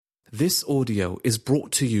This audio is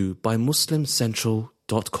brought to you by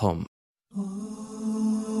MuslimCentral.com.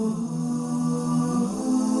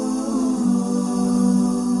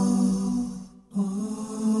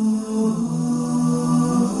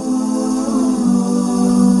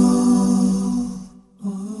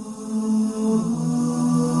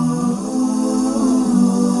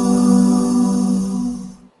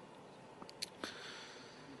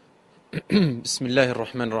 Bismillah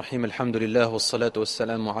ar-Rahman ar-Rahim, alhamdulillah, wassalatu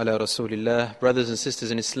wassalamu ala rasulillah. Brothers and sisters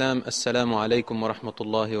in Islam, assalamu alaikum wa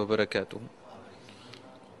rahmatullahi wa barakatuh.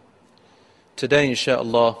 Today,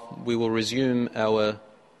 inshaAllah, we will resume our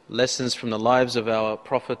lessons from the lives of our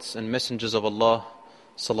prophets and messengers of Allah,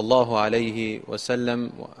 sallallahu alayhi wa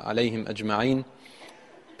sallam, wa alayhim ajma'een.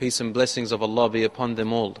 Peace and blessings of Allah be upon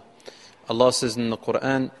them all. Allah says in the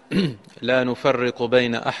Quran, لا نفرق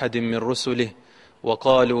بين أحد من رسله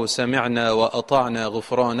وَقَالُوا سَمِعْنَا وَأَطَعْنَا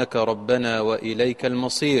غُفْرَانَكَ رَبَّنَا وَإِلَيْكَ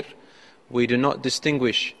الْمَصِيرُ. We do not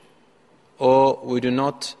distinguish or we do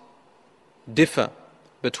not differ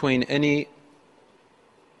between any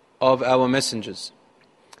of our messengers.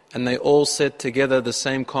 And they all said together the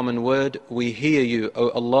same common word, we hear you,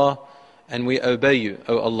 O Allah, and we obey you,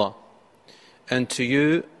 O Allah. And to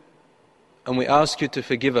you, and we ask you to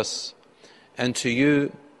forgive us, and to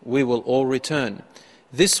you we will all return.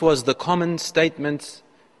 This was the common statement,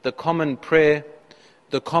 the common prayer,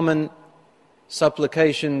 the common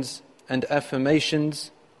supplications and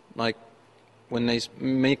affirmations, like when they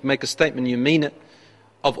make a statement, you mean it,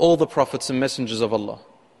 of all the prophets and messengers of Allah.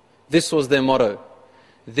 This was their motto.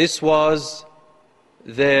 This was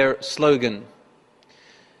their slogan.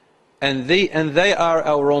 And they are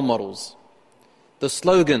our role models. The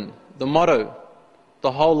slogan, the motto,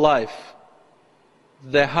 the whole life,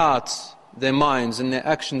 their hearts, their minds and their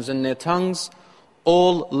actions and their tongues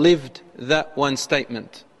all lived that one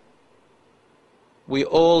statement. We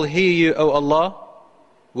all hear you, O Allah.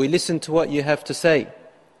 We listen to what you have to say.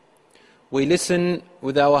 We listen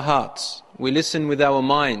with our hearts. We listen with our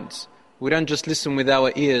minds. We don't just listen with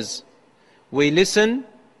our ears. We listen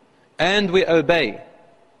and we obey.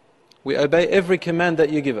 We obey every command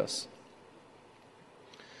that you give us.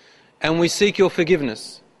 And we seek your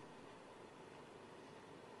forgiveness.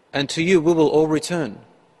 And to you we will all return.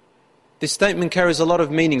 This statement carries a lot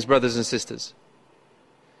of meanings, brothers and sisters.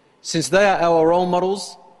 Since they are our role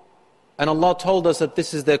models, and Allah told us that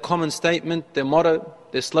this is their common statement, their motto,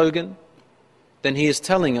 their slogan, then He is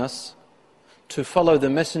telling us to follow the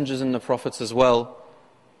messengers and the prophets as well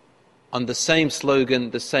on the same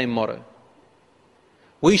slogan, the same motto.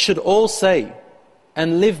 We should all say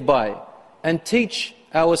and live by and teach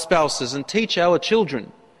our spouses and teach our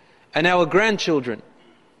children and our grandchildren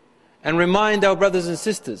and remind our brothers and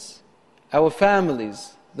sisters, our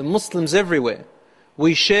families, the Muslims everywhere,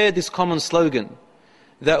 we share this common slogan,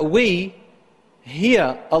 that we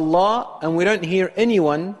hear Allah and we don't hear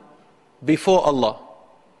anyone before Allah.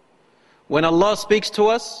 When Allah speaks to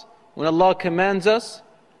us, when Allah commands us,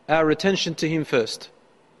 our attention to Him first.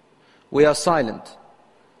 We are silent.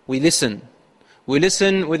 We listen. We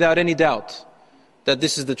listen without any doubt that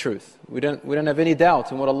this is the truth. We don't have any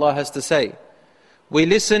doubt in what Allah has to say. We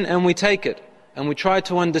listen and we take it, and we try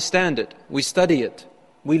to understand it. We study it.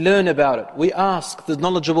 We learn about it. We ask the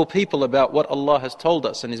knowledgeable people about what Allah has told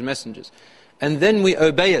us and His messengers. And then we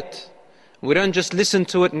obey it. We don't just listen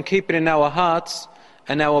to it and keep it in our hearts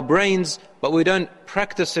and our brains, but we don't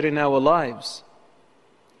practice it in our lives.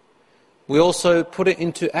 We also put it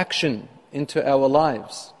into action, into our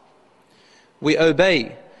lives. We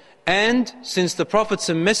obey. And since the prophets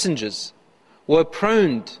and messengers were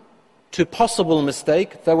prone to possible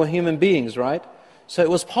mistake, they were human beings, right? So it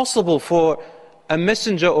was possible for a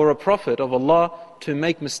messenger or a prophet of Allah to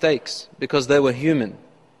make mistakes because they were human.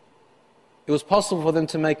 It was possible for them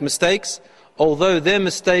to make mistakes, although their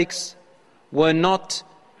mistakes were not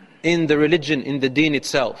in the religion, in the deen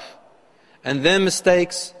itself. And their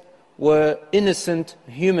mistakes were innocent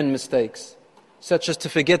human mistakes, such as to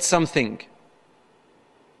forget something,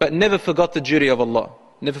 but never forgot the duty of Allah,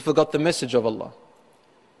 never forgot the message of Allah.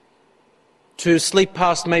 To sleep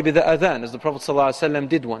past maybe the adhan, as the Prophet ﷺ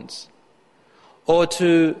did once. Or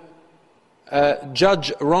to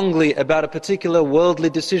judge wrongly about a particular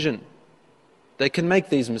worldly decision. They can make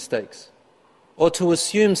these mistakes. Or to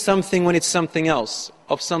assume something when it's something else,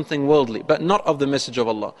 of something worldly, but not of the message of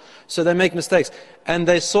Allah. So they make mistakes. And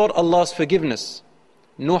they sought Allah's forgiveness.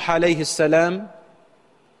 Nuh alayhi salam,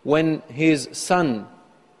 when his son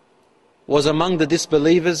was among the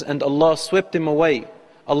disbelievers and Allah swept him away,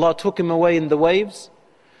 Allah took him away in the waves,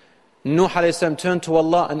 Nuh alayhi salam turned to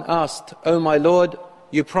Allah and asked, "O my Lord,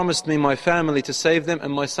 you promised me my family to save them,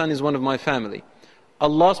 and my son is one of my family.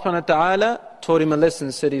 Allah subhanahu wa ta'ala taught him a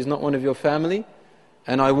lesson, said he's not one of your family,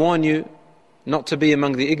 and I warn you not to be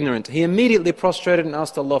among the ignorant. He immediately prostrated and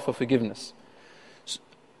asked Allah for forgiveness.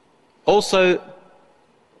 Also,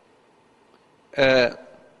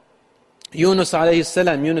 Yunus alayhi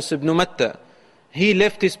salam, Yunus ibn Matta, he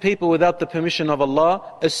left his people without the permission of Allah,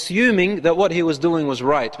 assuming that what he was doing was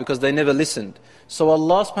right, because they never listened. So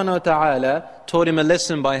Allah subhanahu wa ta'ala taught him a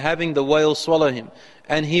lesson by having the whale swallow him.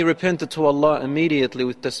 And he repented to Allah immediately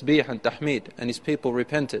with tasbih and tahmid, and his people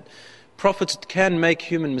repented. Prophets can make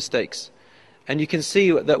human mistakes. And you can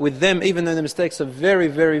see that with them, even though the mistakes are very,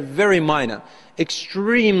 very, very minor,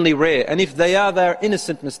 extremely rare, and if they are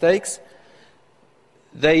innocent mistakes,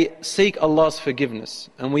 they seek Allah's forgiveness.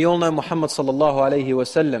 And we all know Muhammad sallallahu alayhi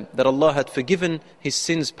wasallam, that Allah had forgiven his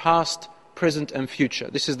sins past, present and future.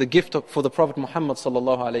 This is the gift for the Prophet Muhammad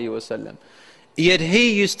sallallahu alayhi wasallam. Yet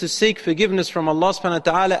he used to seek forgiveness from Allah subhanahu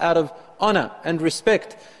wa ta'ala out of honor and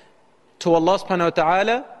respect to Allah subhanahu wa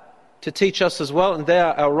ta'ala, to teach us as well, and they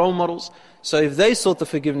are our role models. So if they sought the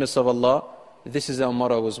forgiveness of Allah, this is our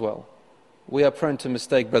motto as well. We are prone to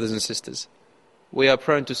mistake, brothers and sisters. We are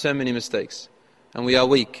prone to so many mistakes, and we are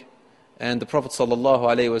weak. And the Prophet sallallahu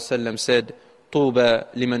alayhi wasallam said,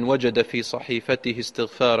 طُوبَى لِمَنْ وَجَدَ فِي صَحِيفَتِهِ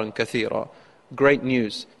اسْتِغْفَارًا كَثِيرًا. Great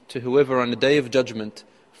news to whoever on the day of judgment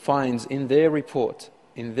finds in their report,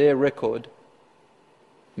 in their record,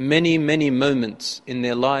 many, many moments in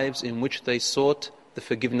their lives in which they sought the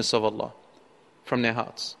forgiveness of Allah from their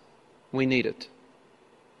hearts. We need it.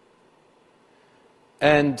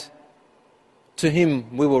 And to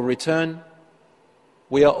Him we will return.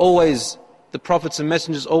 We are always, the prophets and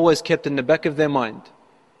messengers always kept in the back of their mind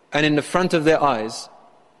and in the front of their eyes,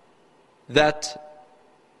 that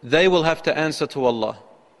they will have to answer to Allah.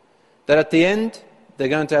 That at the end, they're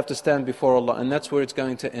going to have to stand before Allah, and that's where it's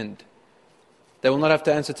going to end. They will not have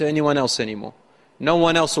to answer to anyone else anymore. No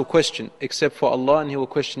one else will question except for Allah, and He will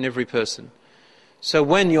question every person. So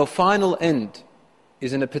when your final end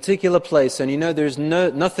is in a particular place, and you know there is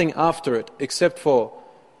nothing after it except for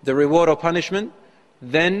the reward or punishment,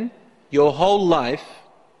 then your whole life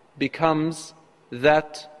becomes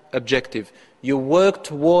that objective. You work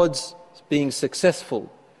towards being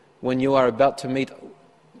successful when you are about to meet,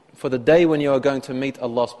 for the day when you are going to meet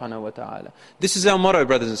Allah subhanahu wa ta'ala. This is our motto,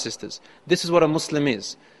 brothers and sisters. This is what a Muslim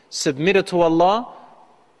is. Submitted to Allah,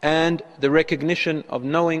 and the recognition of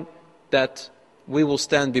knowing that we will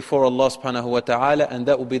stand before Allah subhanahu wa ta'ala, and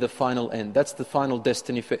that will be the final end. That's the final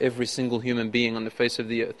destiny for every single human being on the face of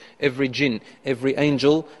the earth. Every jinn, every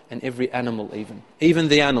angel, and every animal even. Even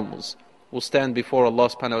the animals will stand before Allah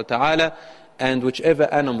subhanahu wa ta'ala, and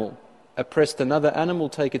whichever animal oppressed another animal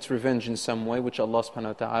take its revenge in some way, which Allah subhanahu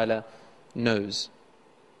wa ta'ala knows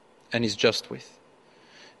and is just with.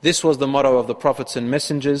 This was the motto of the prophets and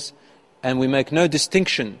messengers, and we make no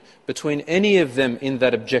distinction between any of them in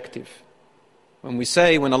that objective.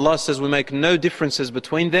 When Allah says we make no differences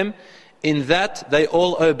between them, in that they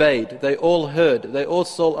all obeyed, they all heard, they all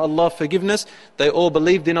sought Allah's forgiveness, they all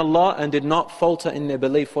believed in Allah and did not falter in their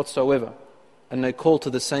belief whatsoever. And they called to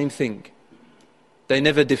the same thing. They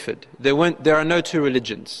never differed. There are no two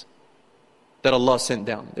religions that Allah sent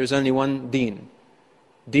down. There is only one deen.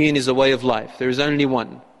 Deen is a way of life. There is only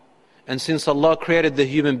one. And since Allah created the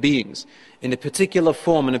human beings in a particular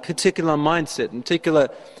form, in a particular mindset, in particular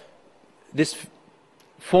this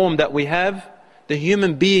form that we have, the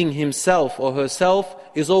human being himself or herself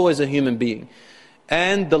is always a human being.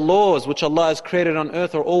 And the laws which Allah has created on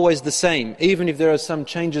earth are always the same. Even if there are some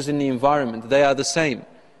changes in the environment, they are the same.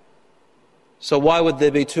 So why would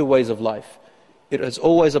there be two ways of life? It has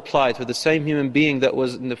always applied to the same human being that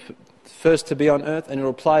was the first to be on earth, and it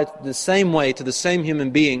will apply the same way to the same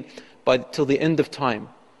human being till the end of time.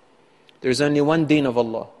 There is only one deen of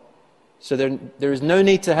Allah. So there is no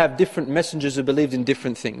need to have different messengers who believed in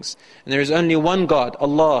different things. And there is only one God,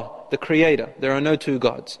 Allah, the Creator. There are no two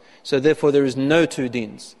gods. So therefore there is no two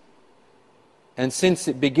deens. And since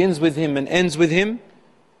it begins with Him and ends with Him,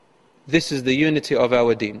 this is the unity of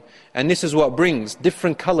our deen. And this is what brings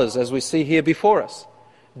different colors, as we see here before us.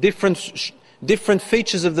 Different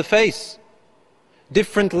features of the face.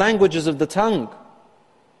 Different languages of the tongue.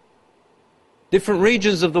 Different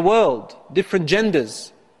regions of the world. Different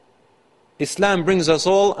genders. Islam brings us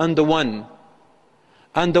all under one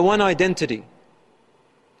identity.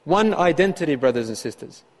 One identity, brothers and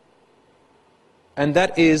sisters. And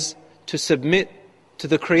that is to submit to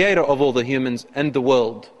the Creator of all the humans and the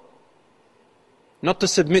world. Not to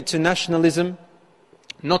submit to nationalism,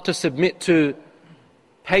 not to submit to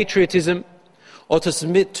patriotism, or to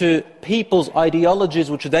submit to people's ideologies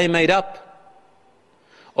which they made up,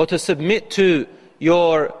 or to submit to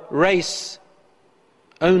your race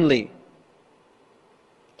only,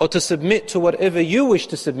 or to submit to whatever you wish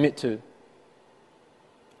to submit to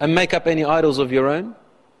and make up any idols of your own,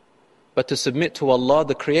 but to submit to Allah,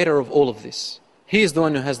 the creator of all of this. He is the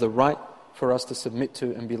one who has the right for us to submit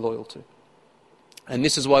to and be loyal to. And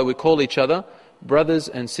this is why we call each other brothers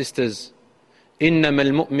and sisters.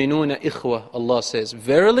 إِنَّمَا الْمُؤْمِنُونَ إِخْوَةً, Allah says.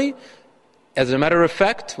 Verily, as a matter of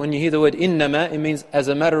fact, when you hear the word إِنَّمَا, it means as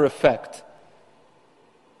a matter of fact.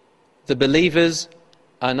 The believers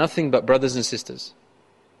are nothing but brothers and sisters.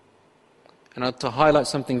 And I want to highlight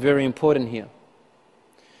something very important here.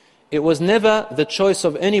 It was never the choice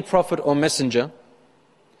of any prophet or messenger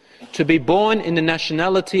to be born in the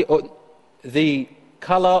nationality or the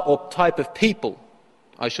color or type of people,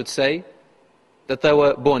 I should say, that they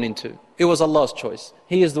were born into. It was Allah's choice.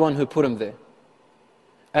 He is the one who put them there.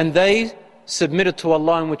 And they submitted to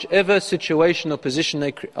Allah in whichever situation or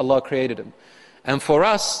position Allah created them. And for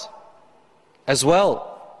us as well,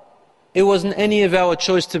 it wasn't any of our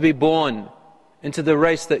choice to be born into the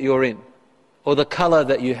race that you're in, or the color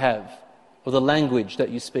that you have, or the language that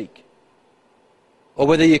you speak, or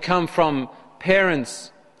whether you come from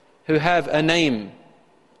parents who have a name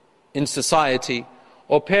in society,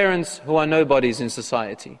 or parents who are nobodies in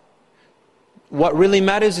society. What really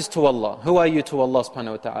matters is to Allah. Who are you to Allah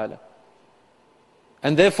subhanahu wa ta'ala?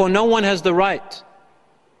 And therefore no one has the right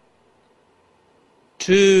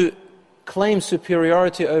to claim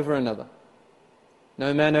superiority over another.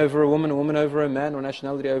 No man over a woman over a man, or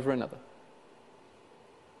nationality over another.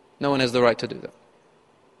 No one has the right to do that.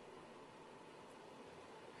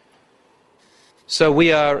 So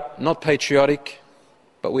we are not patriotic,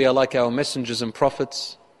 but we are like our messengers and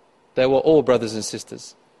prophets. They were all brothers and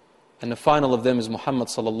sisters. And the final of them is Muhammad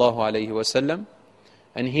sallallahu alayhi wasallam.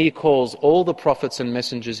 And he calls all the prophets and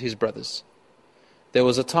messengers his brothers. There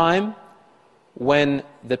was a time when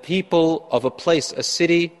the people of a place, a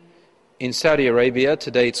city in Saudi Arabia,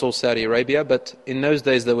 today it's all Saudi Arabia, but in those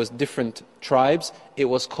days there was different tribes. It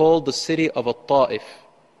was called the city of At-Ta'if.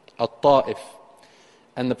 At-Ta'if.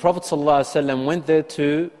 And the Prophet ﷺ went there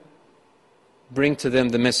to bring to them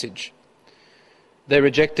the message. They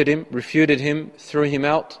rejected him, refuted him, threw him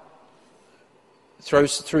out, threw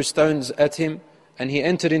stones at him, and he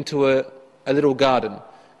entered into a little garden.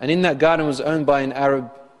 And in that garden was owned by an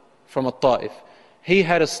Arab from At-Ta'if. He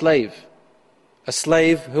had a slave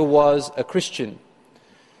who was a Christian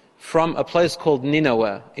from a place called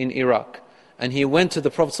Nineveh in Iraq. And he went to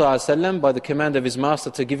the Prophet ﷺ by the command of his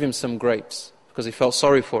master to give him some grapes, because he felt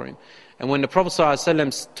sorry for him. And when the Prophet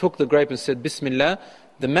ﷺ took the grape and said, Bismillah,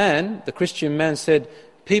 the Christian man said,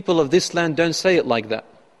 people of this land don't say it like that.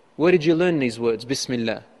 Where did you learn these words,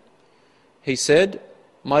 Bismillah? He said,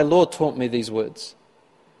 my Lord taught me these words.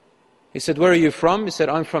 He said, where are you from? He said,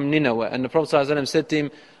 I'm from Nineveh. And the Prophet ﷺ said to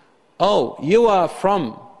him, oh, you are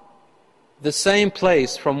from the same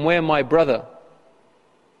place from where my brother,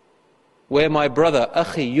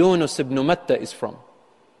 Akhi Yunus ibn Matta is from.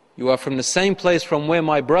 You are from the same place from where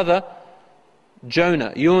my brother,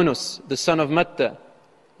 Jonah, Yunus, the son of Matta,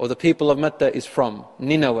 or the people of Matta is from,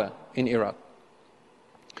 Nineveh in Iraq.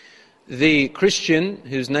 The Christian,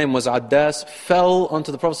 whose name was Addas, fell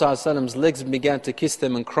onto the Prophet ﷺ's legs and began to kiss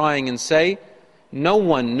them and crying and say, no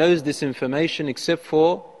one knows this information except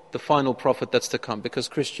for the final prophet that's to come. Because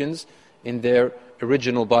Christians, in their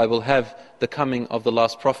original Bible, have the coming of the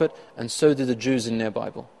last prophet, and so do the Jews in their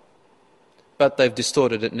Bible. But they've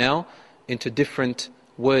distorted it now into different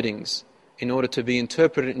wordings in order to be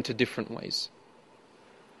interpreted into different ways.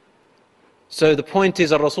 So the point is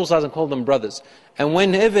that Rasul ﷺ called them brothers. And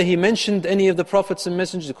whenever he mentioned any of the prophets and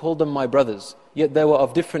messengers, he called them my brothers. Yet they were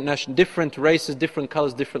of different nations, different races, different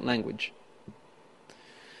colors, different language.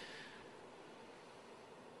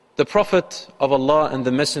 The Prophet of Allah and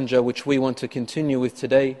the Messenger, which we want to continue with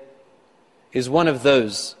today, is one of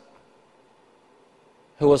those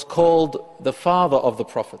who was called the father of the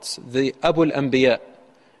prophets, the Abul Anbiya,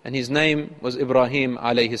 and his name was Ibrahim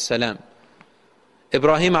alayhi salam.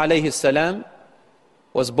 Ibrahim alayhi salam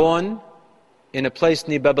was born in a place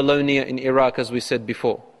near Babylonia in Iraq, as we said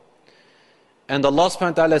before. And Allah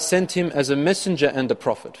subhanahu wa ta'ala sent him as a messenger and a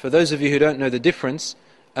prophet. For those of you who don't know the difference,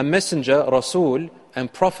 a messenger, Rasul,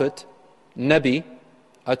 and prophet, Nabi,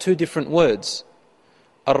 are two different words.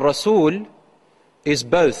 Ar-Rasul is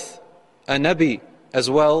both a Nabi as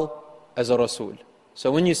well as a Rasul.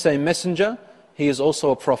 So when you say messenger, he is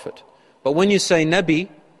also a prophet. But when you say Nabi,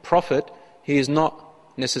 prophet, he is not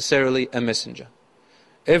necessarily a messenger.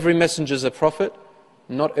 Every messenger is a prophet,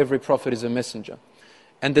 not every prophet is a messenger.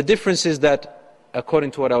 And the difference is that,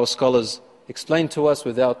 according to what our scholars explain to us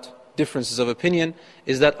without differences of opinion,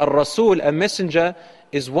 is that a Rasul, a messenger,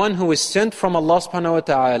 is one who is sent from Allah subhanahu wa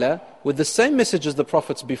ta'ala with the same message as the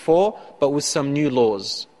prophets before, but with some new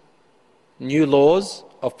laws. New laws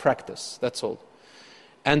of practice, that's all.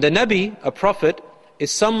 And a Nabi, a prophet,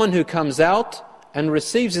 is someone who comes out and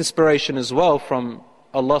receives inspiration as well from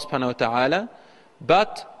Allah subhanahu wa ta'ala,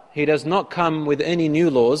 but he does not come with any new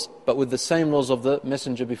laws, but with the same laws of the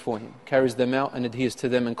messenger before him, carries them out and adheres to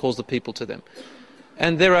them and calls the people to them.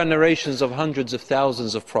 And there are narrations of hundreds of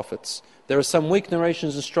thousands of prophets. There are some weak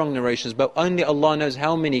narrations and strong narrations, but only Allah knows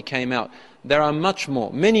how many came out. There are much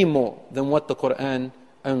more, many more than what the Quran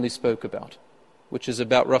only spoke about, which is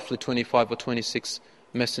about roughly 25 or 26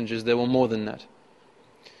 messengers. There were more than that.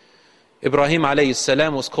 Ibrahim alayhi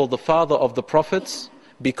salam was called the father of the prophets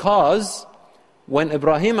because when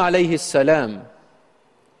Ibrahim alayhi salam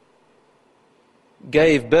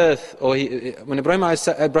gave birth, when Ibrahim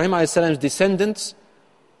alayhi salam's descendants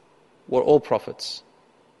were all prophets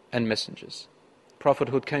and messengers.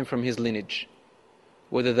 Prophethood came from his lineage,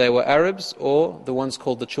 whether they were Arabs or the ones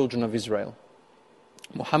called the children of Israel.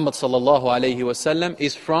 Muhammad sallallahu alayhi wasallam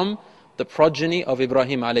is from the progeny of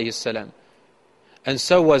Ibrahim alayhi salam. And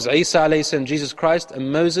so was Isa alayhi salam, Jesus Christ,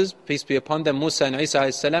 and Moses, peace be upon them, Musa and Isa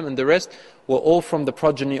alayhi salam, and the rest were all from the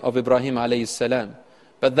progeny of Ibrahim alayhi salam.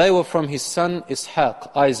 But they were from his son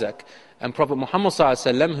Ishaq, Isaac. And Prophet Muhammad sallallahu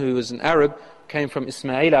alayhi wasallam, who was an Arab, came from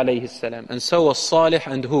Ismail alayhi salam. And so was Salih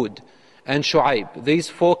and Hud and Shu'aib. These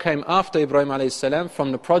four came after Ibrahim alayhi salam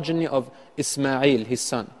from the progeny of Ismail, his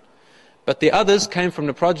son. But the others came from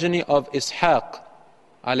the progeny of Ishaq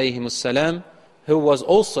alayhi salam, who was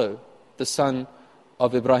also the son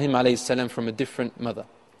of Ibrahim alayhi salam from a different mother.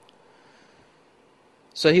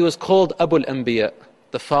 So he was called Abul Anbiya,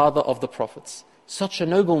 the father of the prophets. Such a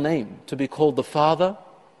noble name to be called the father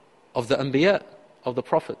of the Anbiya, of the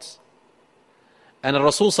prophets. And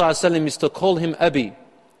Rasul sallallahu alayhi wa sallam used to call him Abi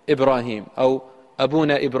Ibrahim, or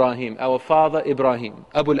Abuna Ibrahim, our father Ibrahim,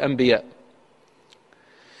 Abul Anbiya.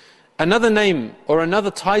 Another name or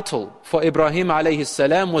another title for Ibrahim alayhi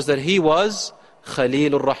salam was that he was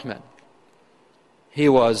Khalilur Rahman. He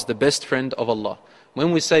was the best friend of Allah.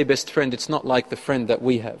 When we say best friend, it's not like the friend that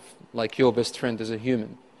we have, like your best friend as a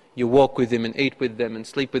human. You walk with them and eat with them and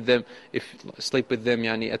sleep with them. If sleep with them,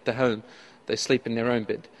 yani at the home, they sleep in their own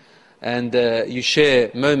bed. And you share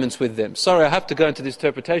moments with them. Sorry, I have to go into this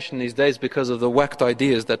interpretation these days because of the whacked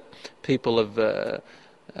ideas that people have,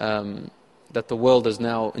 that the world has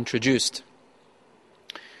now introduced.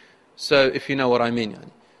 So, if you know what I mean.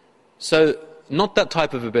 Yani. So, not that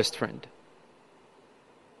type of a best friend.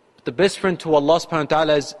 The best friend to Allah subhanahu wa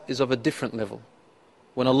ta'ala is of a different level.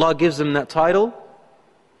 When Allah gives them that title,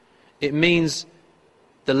 it means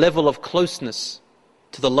the level of closeness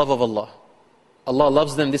to the love of Allah. Allah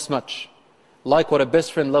loves them this much, like what a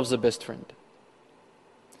best friend loves a best friend.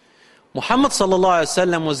 Muhammad sallallahu alaihi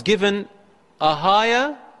wasallam was given a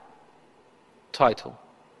higher title.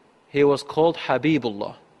 He was called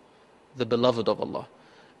Habibullah, the beloved of Allah.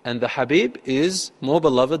 And the Habib is more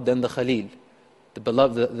beloved than the Khalil. The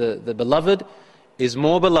beloved is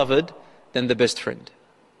more beloved than the best friend.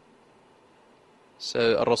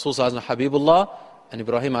 So Rasul sallallahu alaihi wasallam Habibullah, and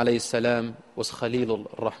Ibrahim alayhi salam was Khalilur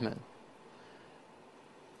Rahman.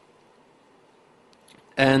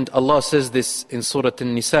 And Allah says this in Surah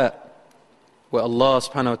An-Nisa, where Allah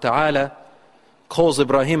subhanahu wa ta'ala calls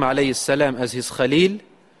Ibrahim alayhi salam as his Khalil,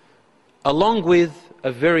 along with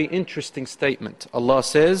a very interesting statement. Allah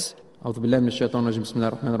says, أعوذ بالله من الشيطان الرجيم بسم الله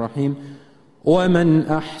الرحمن الرحيم ومن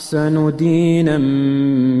أحسن دينا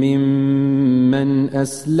ممن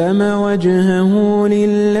أسلم وجهه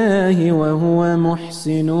لله وهو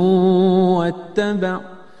محسن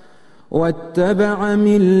واتبع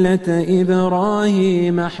ملة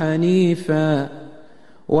إبراهيم حنيفا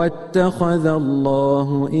واتخذ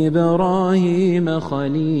الله إبراهيم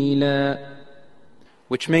خليلا.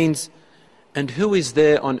 Which means, and who is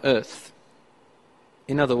there on earth?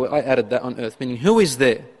 In other words, I added that on earth, meaning who is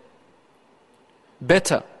there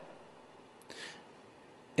better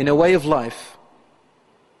in a way of life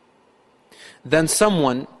than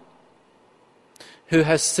someone who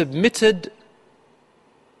has submitted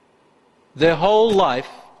their whole life,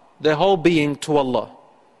 their whole being to Allah.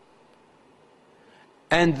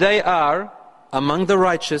 And they are among the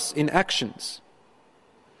righteous in actions.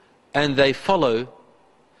 And they follow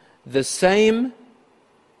the same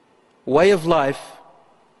way of life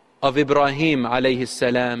of Ibrahim alayhi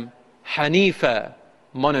salam, Hanifa,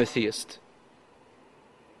 monotheist.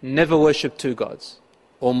 Never worship two gods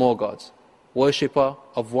or more gods. Worshipper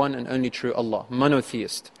of one and only true Allah.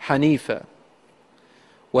 Monotheist. Hanifa.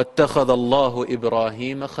 وَاتَّخَذَ اللَّهُ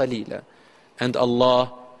إِبْرَاهِيمَ خَلِيلًا. And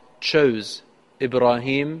Allah chose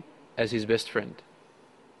Ibrahim as his best friend.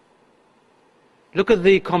 Look at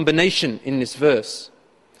the combination in this verse.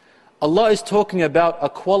 Allah is talking about a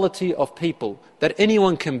quality of people that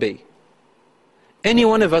anyone can be. Any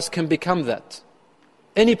one of us can become that.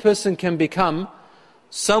 Any person can become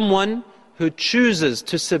someone who chooses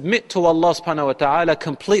to submit to Allah subhanahu wa ta'ala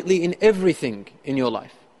completely in everything in your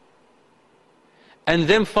life. And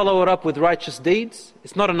then follow it up with righteous deeds.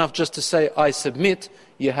 It's not enough just to say, I submit.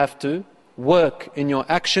 You have to work in your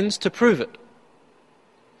actions to prove it.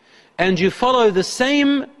 And you follow the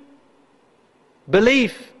same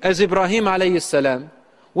belief as Ibrahim alayhi salam,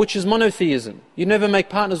 which is monotheism. You never make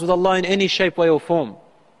partners with Allah in any shape, way or form.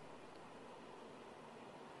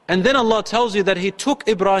 And then Allah tells you that He took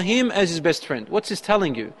Ibrahim as His best friend. What's He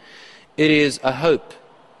telling you? It is a hope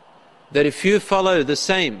that if you follow the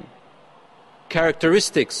same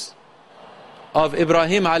characteristics of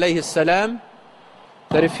Ibrahim alayhi salam,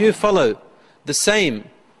 that if you follow the same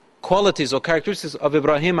qualities or characteristics of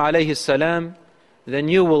Ibrahim alayhi salam, then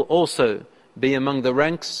you will also be among the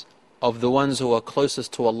ranks of the ones who are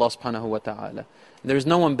closest to Allah subhanahu wa ta'ala. There is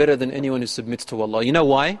no one better than anyone who submits to Allah. You know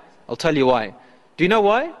why? I'll tell you why. Do you know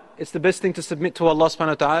why it's the best thing to submit to Allah subhanahu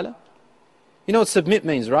wa ta'ala? You know what submit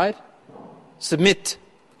means, right? Submit,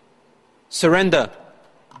 surrender,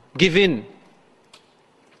 give in.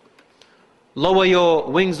 Lower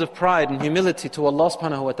your wings of pride and humility to Allah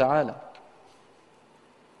subhanahu wa ta'ala.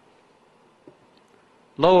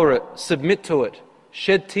 Lower it, submit to it,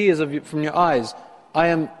 shed tears from your eyes. I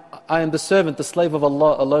am the servant, the slave of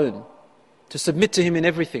Allah alone. To submit to Him in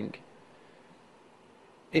everything.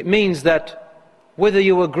 It means that whether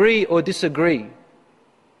you agree or disagree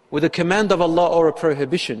with a command of Allah or a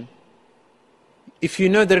prohibition, if you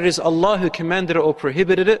know that it is Allah who commanded it or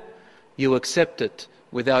prohibited it, you accept it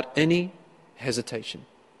without any hesitation.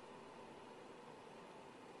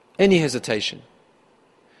 Any hesitation.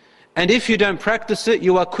 And if you don't practice it,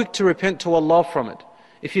 you are quick to repent to Allah from it.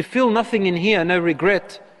 If you feel nothing in here, no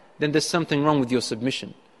regret, then there's something wrong with your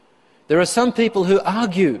submission. There are some people who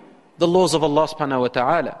argue the laws of Allah subhanahu wa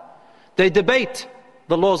ta'ala. They debate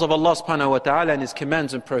the laws of Allah subhanahu wa ta'ala and His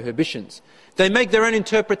commands and prohibitions. They make their own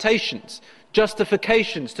interpretations,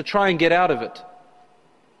 justifications to try and get out of it.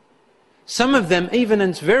 Some of them, even,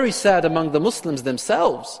 and it's very sad among the Muslims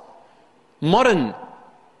themselves, modern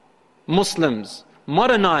Muslims,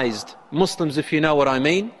 modernized Muslims, if you know what I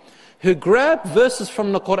mean, who grab verses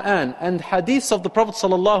from the Quran and hadiths of the Prophet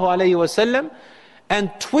sallallahu alaihi wasallam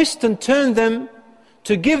and twist and turn them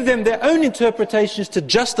to give them their own interpretations to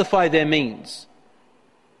justify their means.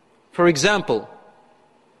 For example,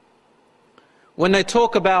 when they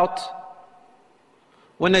talk about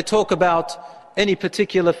any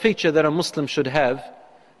particular feature that a Muslim should have,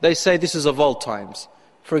 they say this is of old times.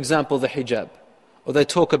 For example, the hijab. Or they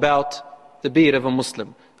talk about the beard of a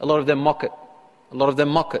Muslim. A lot of them mock it.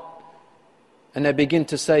 And they begin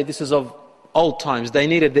to say this is of old times. They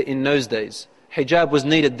needed it in those days. Hijab was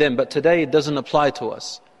needed then, but today it doesn't apply to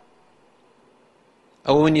us.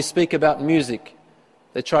 Or when you speak about music,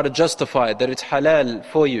 they try to justify it, that it's halal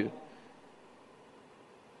for you.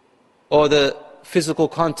 Or the physical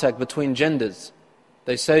contact between genders.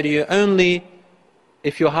 They say to you, only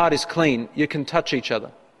if your heart is clean, you can touch each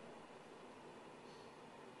other.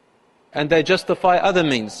 And they justify other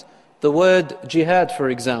means. The word jihad, for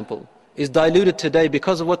example, is diluted today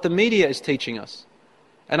because of what the media is teaching us.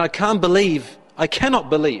 And I cannot believe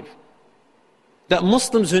that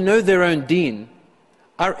Muslims who know their own deen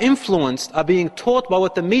are being taught by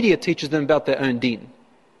what the media teaches them about their own deen.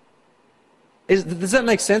 Does that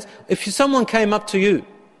make sense? If someone came up to you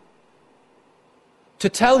to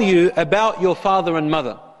tell you about your father and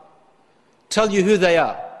mother, tell you who they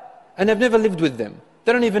are, and they've never lived with them,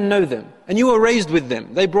 they don't even know them, and you were raised with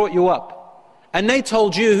them, they brought you up, and they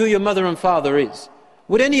told you who your mother and father is,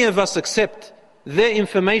 would any of us accept their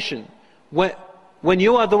information when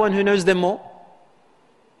you are the one who knows them more?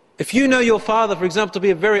 If you know your father, for example, to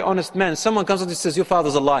be a very honest man, someone comes up and says your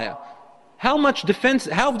father's a liar, how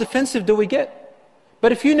defensive do we get?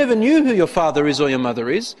 But if you never knew who your father is or your mother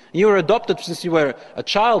is, you were adopted since you were a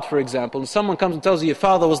child, for example, and someone comes and tells you your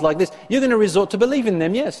father was like this, you're going to resort to believe in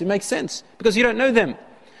them. Yes, it makes sense, because you don't know them.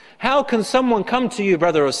 How can someone come to you,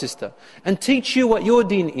 brother or sister, and teach you what your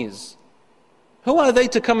deen is? Who are they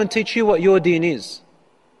to come and teach you what your deen is?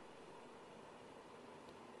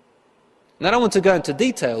 And I don't want to go into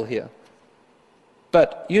detail here,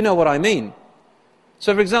 but you know what I mean.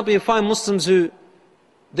 So for example, you find Muslims who,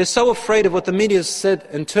 they're so afraid of what the media said,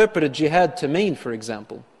 interpreted jihad to mean, for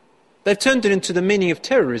example. They've turned it into the meaning of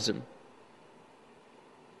terrorism.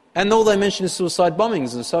 And all they mention is suicide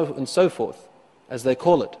bombings and so forth, as they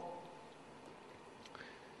call it.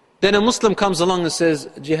 Then a Muslim comes along and says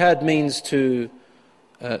jihad means to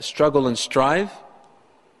struggle and strive.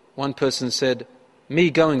 One person said, me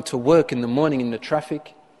going to work in the morning in the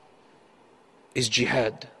traffic is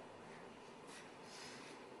jihad.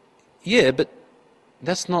 Yeah, but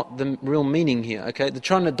that's not the real meaning here, okay? They're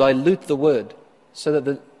trying to dilute the word so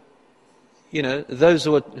that those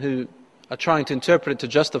who are trying to interpret it to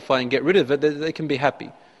justify and get rid of it, they can be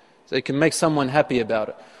happy. So they can make someone happy about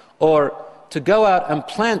it. Or to go out and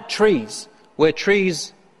plant trees where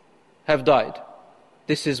trees have died.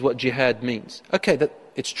 This is what jihad means. Okay,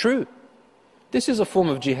 it's true. This is a form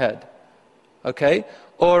of jihad. Okay?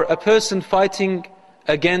 Or a person fighting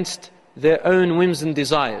against their own whims and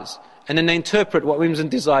desires. And then they interpret what whims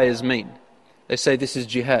and desires mean. They say this is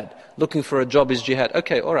jihad. Looking for a job is jihad.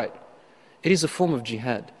 Okay, alright. It is a form of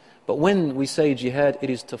jihad. But when we say jihad, it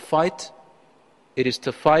is to fight. It is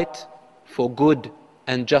to fight for good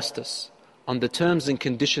and justice on the terms and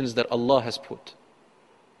conditions that Allah has put.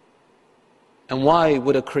 And why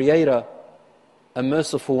would a creator, a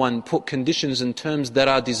merciful one, put conditions and terms that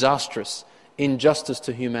are disastrous, injustice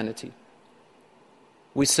to humanity?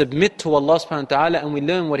 We submit to Allah subhanahu wa ta'ala and we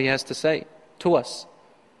learn what He has to say to us.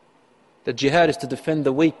 That jihad is to defend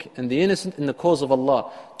the weak and the innocent in the cause of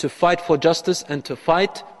Allah, to fight for justice and to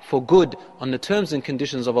fight for good on the terms and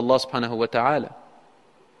conditions of Allah subhanahu wa ta'ala.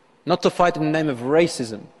 Not to fight in the name of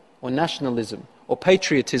racism or nationalism or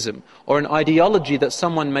patriotism or an ideology that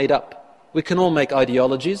someone made up. We can all make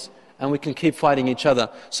ideologies and we can keep fighting each other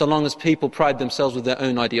so long as people pride themselves with their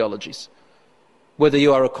own ideologies. Whether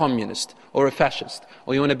you are a communist or a fascist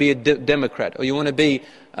or you want to be a Democrat or you want to be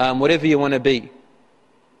whatever you want to be.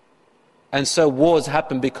 And so wars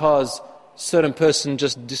happen because certain person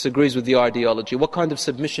just disagrees with the ideology. What kind of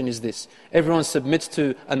submission is this? Everyone submits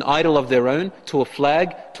to an idol of their own, to a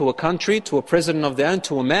flag, to a country, to a president of their own,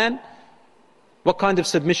 to a man. What kind of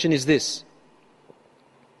submission is this?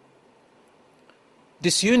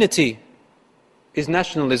 Disunity is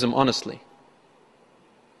nationalism, honestly,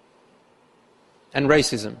 and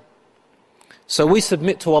racism. So we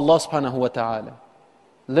submit to Allah subhanahu wa ta'ala.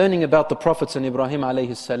 Learning about the prophets and Ibrahim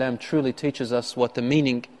alayhi salam truly teaches us what the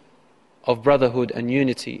meaning of brotherhood and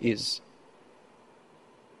unity is.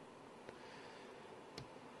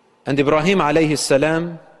 And Ibrahim alayhi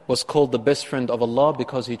salam was called the best friend of Allah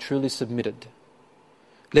because he truly submitted.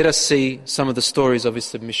 Let us see some of the stories of his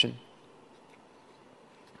submission.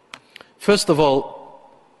 First of all,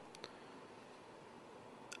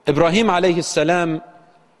 Ibrahim alayhi salam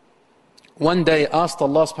one day asked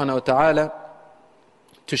Allah subhanahu wa ta'ala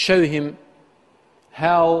to show him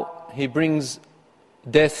how He brings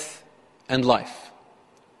death and life.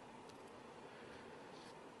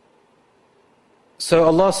 So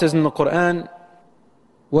Allah says in the Quran,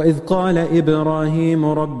 وَإِذْ قَالَ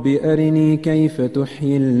إِبْرَاهِيمُ رَبِّ أَرِنِي كَيْفَ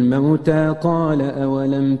تُحْيِي الْمَوْتَى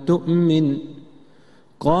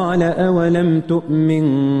قال أولم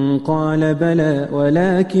تؤمن قال بلى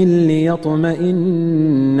ولكن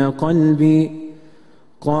ليطمئن قلبي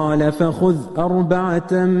قال فخذ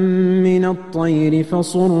 4 من الطير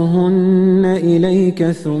فصرهن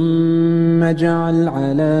إليك ثم اجعل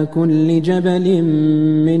على كل جبل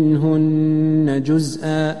منهن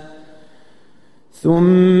جزءا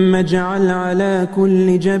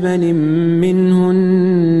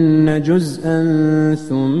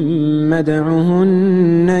ثم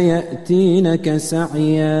ادعهن يأتينك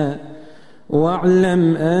سعيا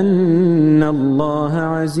واعلم أن الله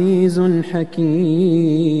عزيز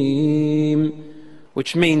حكيم.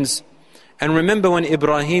 Which means, and remember when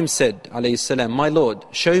Ibrahim said, alayhi salam, my Lord,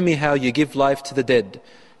 show me how you give life to the dead.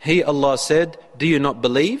 He, Allah, said, do you not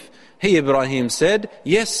believe? He, Ibrahim, said,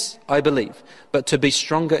 yes, I believe, but to be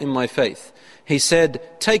stronger in my faith. He said,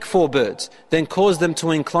 take 4 birds, then cause them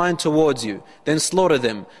to incline towards you, then slaughter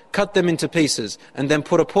them, cut them into pieces, and then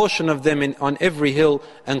put a portion of them on every hill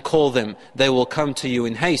and call them. They will come to you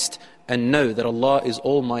in haste, and know that Allah is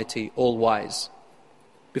Almighty, All-Wise.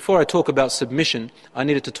 Before I talk about submission, I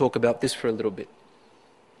needed to talk about this for a little bit.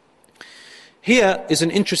 Here is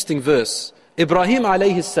an interesting verse. Ibrahim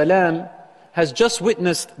alayhi salam has just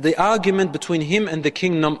witnessed the argument between him and the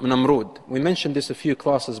king Namrud. We mentioned this a few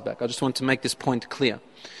classes back. I just want to make this point clear.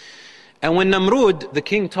 And when Namrud, the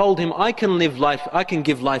king, told him, I can give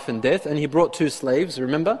life and death, and he brought 2 slaves,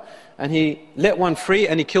 remember? And he let one free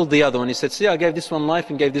and he killed the other one. He said, see, I gave this one life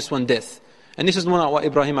and gave this one death. And this is not what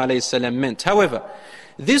Ibrahim alayhi salam meant. However,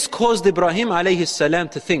 this caused Ibrahim alayhi salam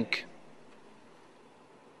to think.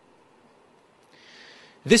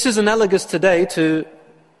 This is analogous today to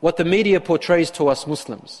what the media portrays to us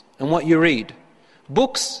Muslims and what you read.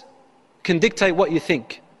 Books can dictate what you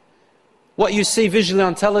think. What you see visually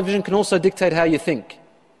on television can also dictate how you think.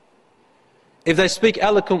 If they speak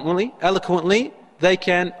eloquently, they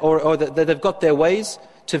can, or that they've got their ways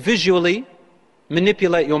to visually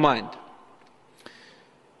manipulate your mind.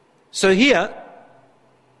 So here,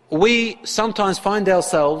 we sometimes find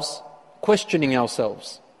ourselves questioning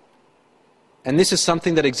ourselves. And this is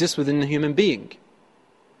something that exists within the human being.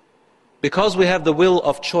 Because we have the will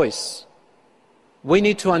of choice, we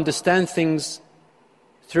need to understand things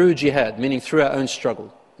through jihad, meaning through our own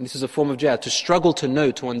struggle. And this is a form of jihad, to struggle to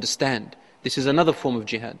know, to understand. This is another form of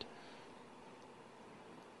jihad.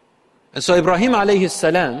 And so Ibrahim alayhi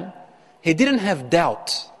salam, he didn't have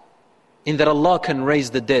doubt in that Allah can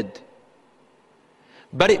raise the dead.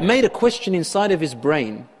 But it made a question inside of his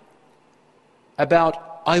brain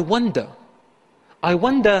about, I wonder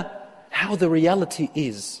how the reality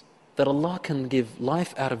is that Allah can give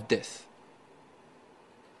life out of death.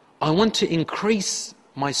 I want to increase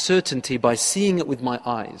my certainty by seeing it with my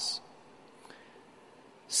eyes.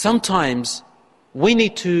 Sometimes we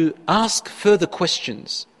need to ask further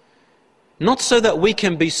questions, not so that we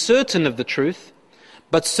can be certain of the truth,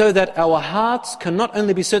 but so that our hearts can not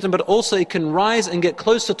only be certain, but also it can rise and get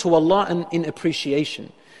closer to Allah and in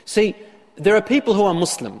appreciation. See, there are people who are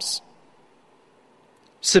Muslims,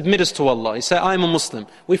 submitters to Allah. You say, I'm a Muslim.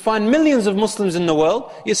 We find millions of Muslims in the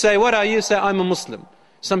world. You say, what are you? You say, I'm a Muslim.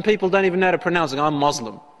 Some people don't even know how to pronounce it. I'm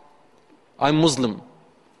Muslim. I'm Muslim.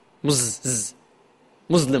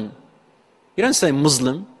 Muslim. You don't say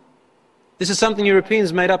Muslim. This is something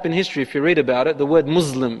Europeans made up in history. If you read about it, the word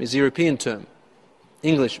Muslim is a European term.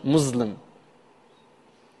 English, Muslim.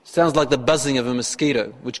 Sounds like the buzzing of a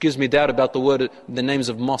mosquito, which gives me doubt about the names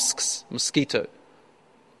of mosques. Mosquito.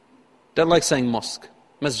 Don't like saying mosque.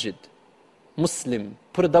 Masjid. Muslim.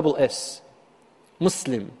 Put a double S.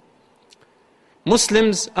 Muslim.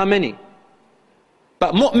 Muslims are many.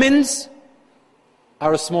 But mu'mins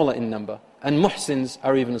are a smaller in number. And muhsins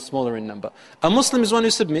are even smaller in number. A Muslim is one who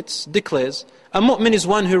submits, declares. A mu'min is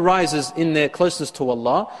one who rises in their closeness to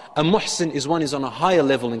Allah. A muhsin is one who is on a higher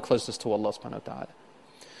level in closeness to Allah subhanahu wa ta'ala.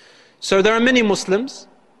 So there are many Muslims.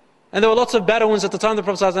 And there were lots of Bedouins at the time. The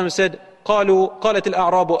Prophet ﷺ said, قالت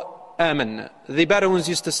الأعراب آمنا. The Bedouins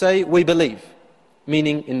used to say, we believe.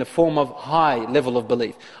 Meaning in the form of high level of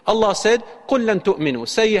belief. Allah said, قُلْ لَن تُؤْمِنُوا.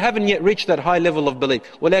 Say you haven't yet reached that high level of belief.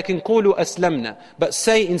 وَلَكِنْ قُولُوا أَسْلَمْنَا. But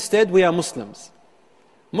say instead, we are Muslims.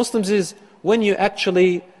 Muslims is when you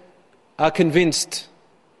actually are convinced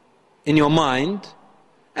in your mind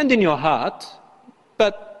and in your heart,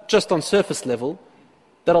 but just on surface level,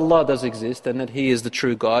 that Allah does exist and that He is the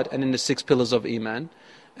true God and in the 6 pillars of Iman,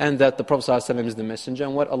 and that the Prophet ﷺ is the messenger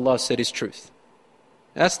and what Allah said is truth.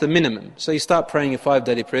 That's the minimum. So you start praying your 5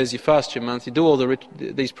 daily prayers, you fast your month, you do all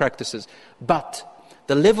these practices. But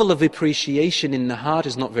the level of appreciation in the heart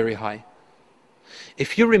is not very high.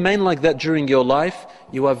 If you remain like that during your life,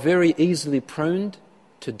 you are very easily prone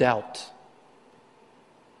to doubt.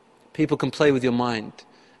 People can play with your mind.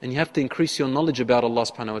 And you have to increase your knowledge about Allah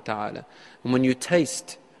subhanahu wa ta'ala. And when you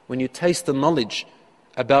taste the knowledge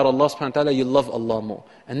about Allah subhanahu wa ta'ala, you love Allah more.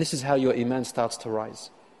 And this is how your iman starts to rise.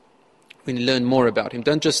 When you learn more about Him.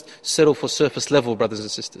 Don't just settle for surface level, brothers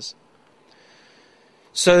and sisters.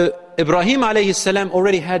 So, Ibrahim alayhi salam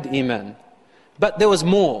already had Iman. But there was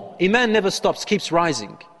more. Iman never stops, keeps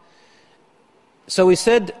rising. So he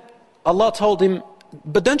said, Allah told him,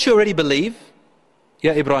 but don't you already believe,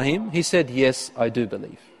 Ya Ibrahim? He said, yes, I do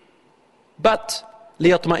believe. But,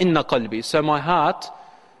 لِيَطْمَئِنَّ قَلْبِي. So my heart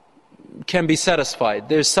can be satisfied.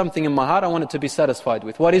 There's something in my heart I want it to be satisfied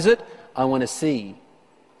with. What is it? I want to see.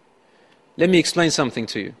 Let me explain something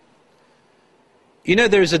to you. You know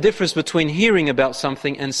there is a difference between hearing about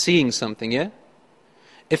something and seeing something, yeah?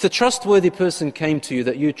 If the trustworthy person came to you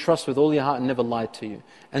that you trust with all your heart and never lied to you,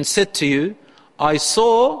 and said to you, I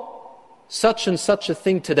saw such and such a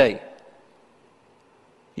thing today,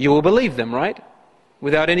 you will believe them, right?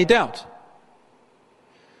 Without any doubt.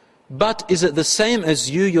 But is it the same as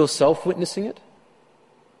you yourself witnessing it?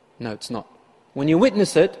 No, it's not. When you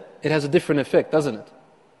witness it, it has a different effect, doesn't it?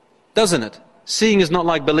 Doesn't it? Seeing is not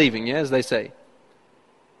like believing, yeah, as they say.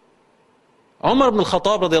 Umar ibn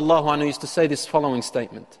al-Khattab radiallahu anhu used to say this following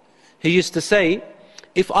statement. He used to say,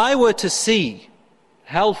 if I were to see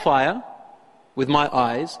hellfire with my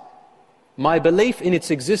eyes, my belief in its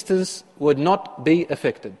existence would not be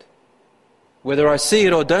affected. Whether I see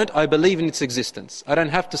it or don't, I believe in its existence. I don't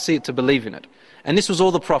have to see it to believe in it. And this was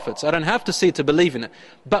all the prophets. I don't have to see it to believe in it.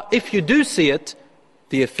 But if you do see it,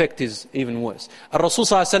 the effect is even worse. Rasul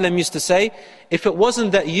ﷺ used to say, if it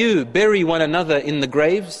wasn't that you bury one another in the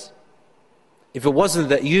graves, if it wasn't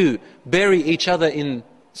that you bury each other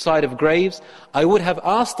inside of graves, I would have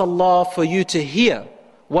asked Allah for you to hear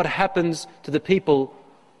what happens to the people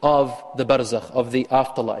of the barzakh, of the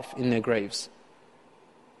afterlife in their graves.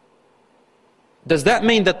 Does that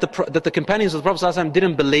mean that the companions of the Prophet ﷺ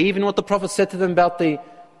didn't believe in what the Prophet said to them about the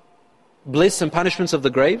bliss and punishments of the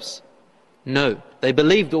graves? No, they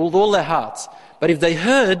believed with all their hearts. But if they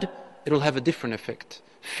heard, it will have a different effect.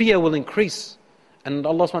 Fear will increase. And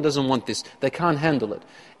Allah subhanahu wa ta'ala doesn't want this. They can't handle it.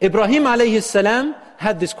 Ibrahim alayhi salam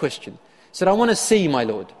had this question. He said, I want to see my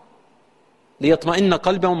Lord. لِيَطْمَئِنَّ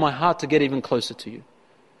قَلْبِي, I want my heart to get even closer to you.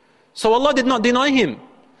 So Allah did not deny him.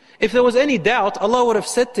 If there was any doubt, Allah would have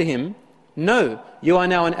said to him, no, you are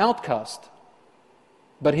now an outcast.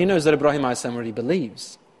 But he knows that Ibrahim alayhi salam already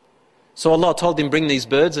believes. So Allah told him, bring these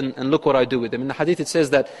birds and look what I do with them. In the hadith it says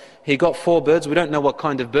that he got 4 birds. We don't know what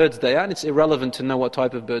kind of birds they are. And it's irrelevant to know what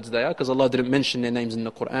type of birds they are because Allah didn't mention their names in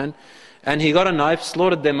the Quran. And he got a knife,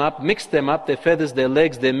 slaughtered them up, mixed them up, their feathers, their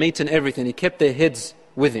legs, their meat and everything. He kept their heads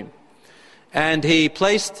with him. And he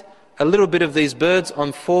placed a little bit of these birds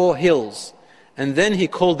on 4 hills. And then he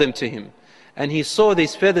called them to him. And he saw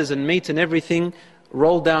these feathers and meat and everything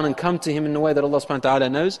roll down and come to him in a way that Allah subhanahu wa ta'ala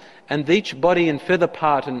knows. And each body and feather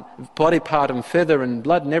part and body part and feather and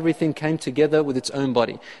blood and everything came together with its own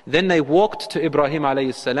body. Then they walked to Ibrahim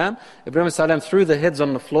alayhi salam. Ibrahim alayhi salam threw the heads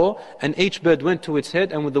on the floor and each bird went to its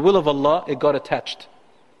head and with the will of Allah it got attached.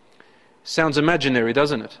 Sounds imaginary,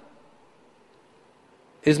 doesn't it?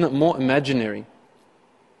 Isn't it more imaginary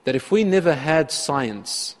that if we never had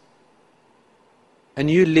science and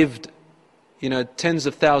you lived, tens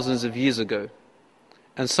of thousands of years ago,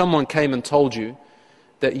 and someone came and told you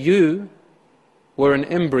that you were an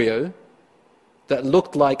embryo that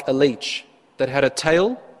looked like a leech, that had a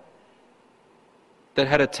tail,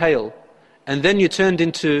 and then you turned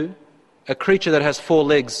into a creature that has 4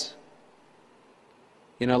 legs,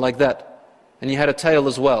 like that, and you had a tail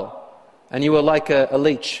as well, and you were like a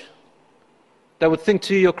leech. They would think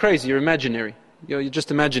to you, you're crazy, you're imaginary, you're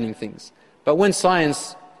just imagining things. But when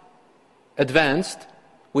science advanced,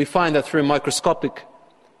 we find that through microscopic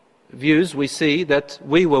views, we see that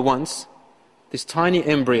we were once this tiny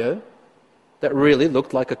embryo that really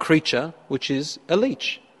looked like a creature, which is a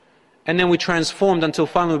leech. And then we transformed until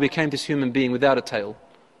finally we became this human being without a tail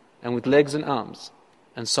and with legs and arms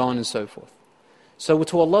and so on and so forth. So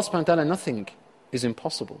to Allah subhanahu wa ta'ala, nothing is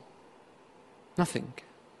impossible. Nothing.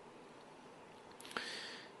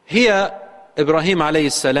 Here, Ibrahim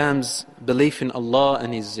alayhi salam's belief in Allah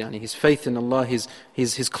and his faith in Allah,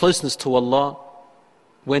 his closeness to Allah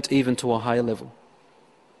went even to a higher level.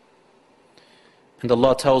 And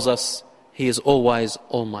Allah tells us He is always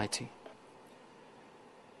Almighty.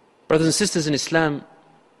 Brothers and sisters in Islam,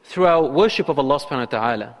 through our worship of Allah subhanahu wa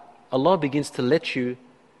ta'ala, Allah begins to let you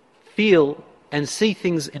feel and see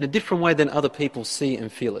things in a different way than other people see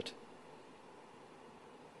and feel it.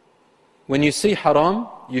 When you see haram,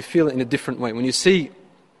 you feel it in a different way. When you see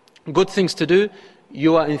good things to do,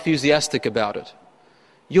 you are enthusiastic about it.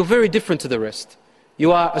 You're very different to the rest.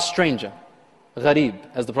 You are a stranger, gharib,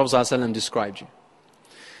 as the Prophet ﷺ described you.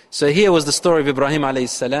 So here was the story of Ibrahim alayhi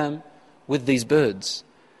salam with these birds.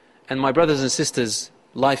 And my brothers and sisters,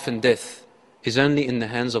 life and death is only in the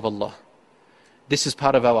hands of Allah. This is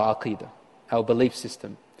part of our aqeedah, our belief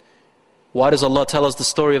system. Why does Allah tell us the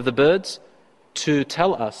story of the birds? To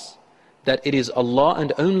tell us that it is Allah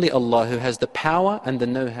and only Allah who has the power and the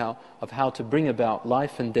know-how of how to bring about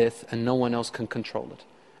life and death, and no one else can control it.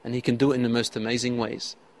 And He can do it in the most amazing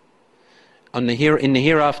ways. In the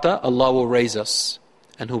hereafter, Allah will raise us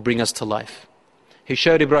and He'll bring us to life. He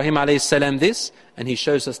showed Ibrahim alayhi salam this, and He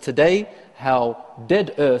shows us today how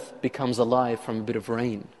dead earth becomes alive from a bit of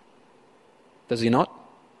rain. Does He not?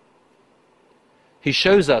 He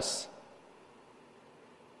shows us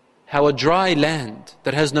how a dry land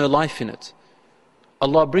that has no life in it,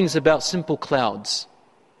 Allah brings about simple clouds,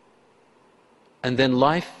 and then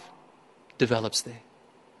life develops there.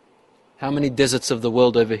 How many deserts of the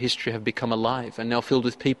world over history have become alive and now filled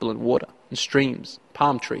with people and water and streams,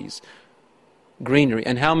 palm trees, greenery,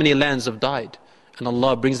 and how many lands have died, and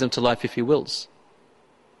Allah brings them to life if He wills.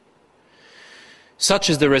 Such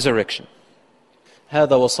is the resurrection.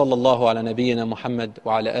 هذا وصلى الله على نبينا محمد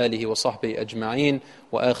وعلى آله وصحبه أجمعين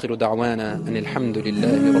وآخر دعوانا أن الحمد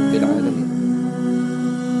لله رب العالمين.